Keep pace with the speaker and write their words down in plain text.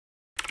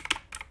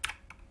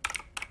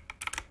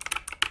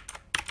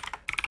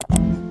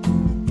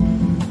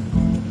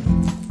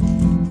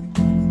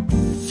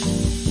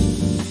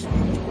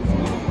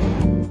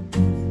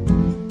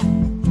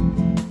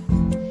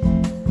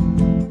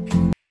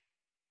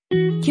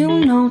You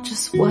know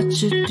just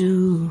what you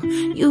do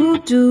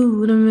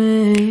to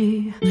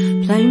me.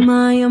 Play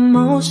my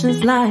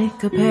emotions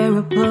like a pair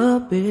of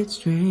puppet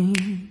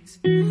strings.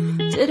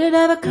 Did it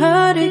ever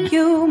occur to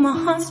you my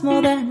heart's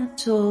more than a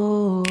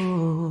toy?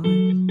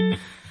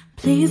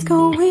 Please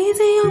go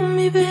easy on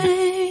me,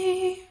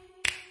 babe.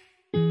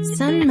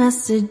 Send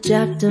message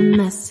after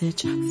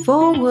message,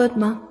 forward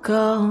my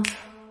call.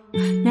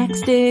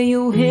 Next day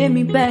you hit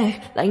me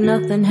back like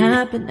nothing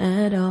happened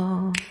at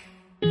all.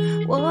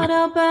 What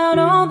about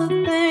all the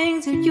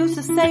things you used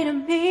to say to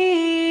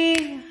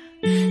me?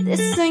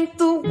 This ain't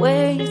the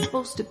way it's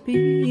supposed to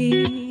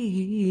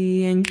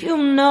be. And you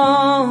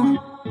know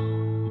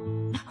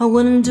I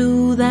wouldn't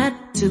do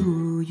that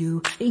to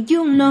you.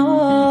 You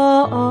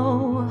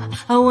know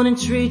I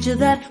wouldn't treat you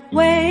that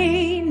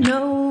way,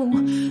 no.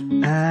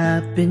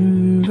 I've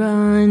been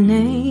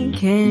running,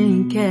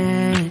 can't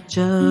catch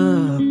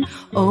up.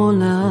 Oh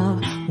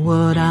love,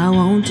 what I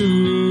won't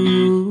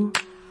do.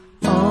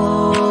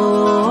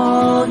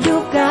 Oh,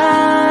 you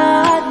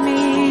got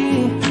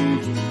me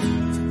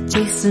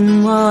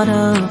chasing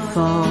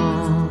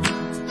waterfalls.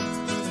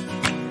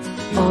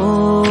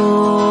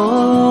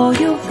 Oh,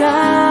 you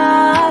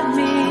got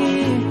me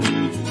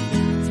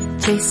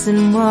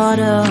chasing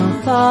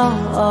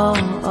waterfalls.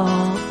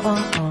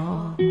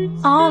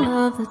 All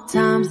of the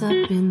times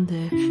I've been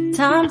there,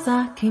 times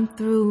I came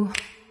through,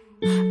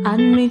 I'd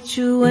meet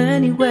you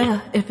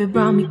anywhere if it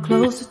brought me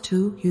closer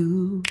to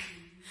you.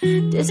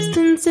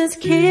 Distance is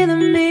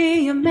killing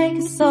me, you make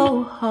it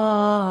so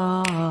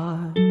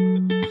hard.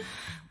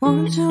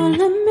 Won't you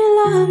let me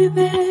love you,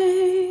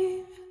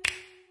 babe?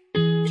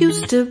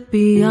 Used to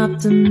be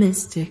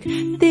optimistic,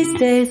 these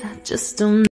days I just don't